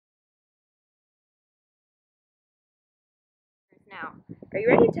Now, are you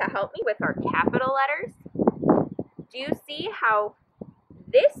ready to help me with our capital letters? Do you see how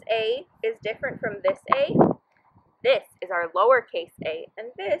this A is different from this A? This is our lowercase a,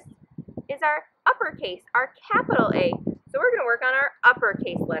 and this is our uppercase, our capital A. So we're going to work on our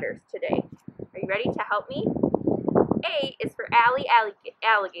uppercase letters today. Are you ready to help me? A is for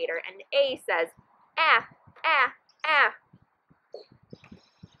alligator, and A says, ah, ah, ah.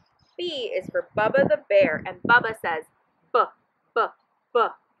 B is for Bubba the bear, and Bubba says, buh, buh, buh.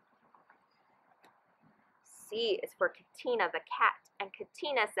 C is for Katina the cat, and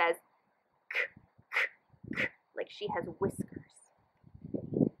Katina says, k, k, k, like she has whiskers.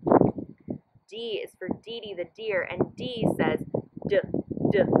 D is for Dee Dee the deer, and D says, d,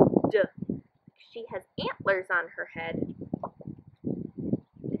 d, d. She has antlers on her head.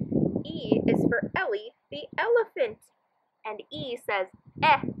 E is for Ellie the elephant, and E says,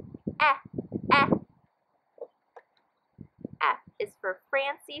 eh, eh, eh. F is for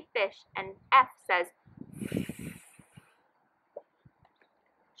Francie fish, and F says,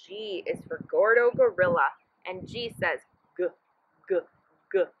 G is for Gordo gorilla, and G says, g, g,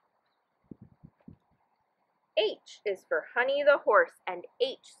 g. H is for Honey the horse, and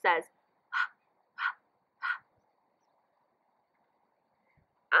H says,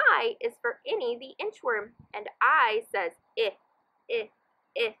 I is for Innie the inchworm, and I says, eh, eh,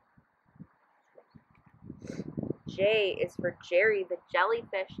 eh. J is for Jerry the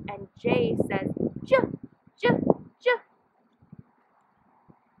jellyfish, and J says, j, j, j.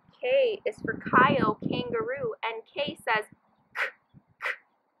 K is for Kyle kangaroo, and K says, k, k,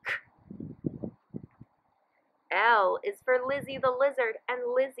 k. L is for Lizzie the lizard,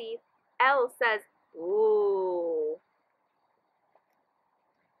 and Lizzie, L says, ooh.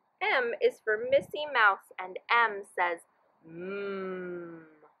 M is for Missy Mouse, and M says, mmm.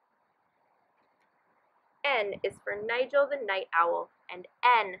 N is for Nigel the night owl, and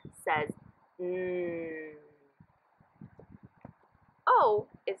N says, mmm. O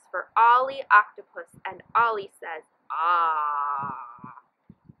is for Ollie octopus, and Ollie says, ah.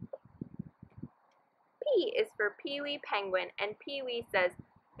 P is for Pee-wee penguin, and Pee-wee says,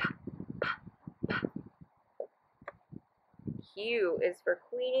 pa, pa, pa. Q is for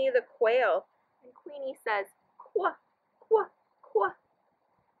Queenie the quail, and Queenie says, qua, qua, qua.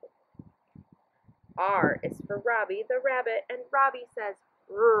 R is for Robbie the rabbit, and Robbie says,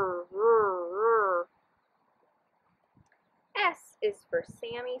 rrr, rrr, rrr. S is for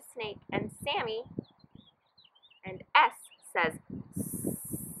Sammy snake, and Sammy, and S says, sss.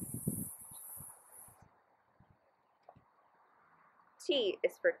 T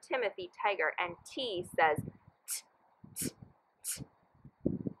is for Timothy tiger, and T says, t, t, t.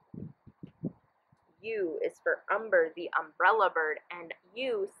 U is for Umber the umbrella bird, and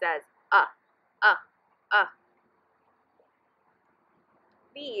U says, uh.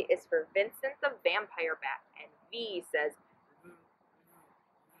 V is for Vincent the vampire bat, and V says,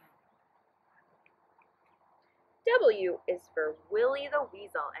 W is for Willie the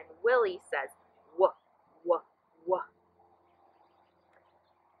weasel, and Willie says, wah, wah, wah.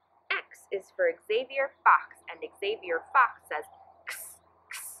 X is for Xavier Fox, and Xavier Fox says, x,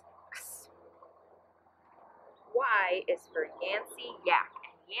 x, x. Y is for Yancey Yak,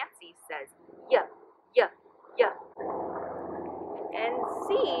 and Yancey says, yeah, yeah, yeah. And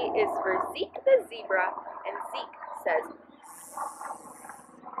Z is for Zeke the zebra, and Zeke says,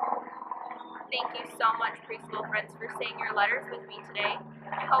 thank you so much, preschool friends, for saying your letters with me today.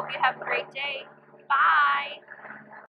 I hope you have a great day. Bye.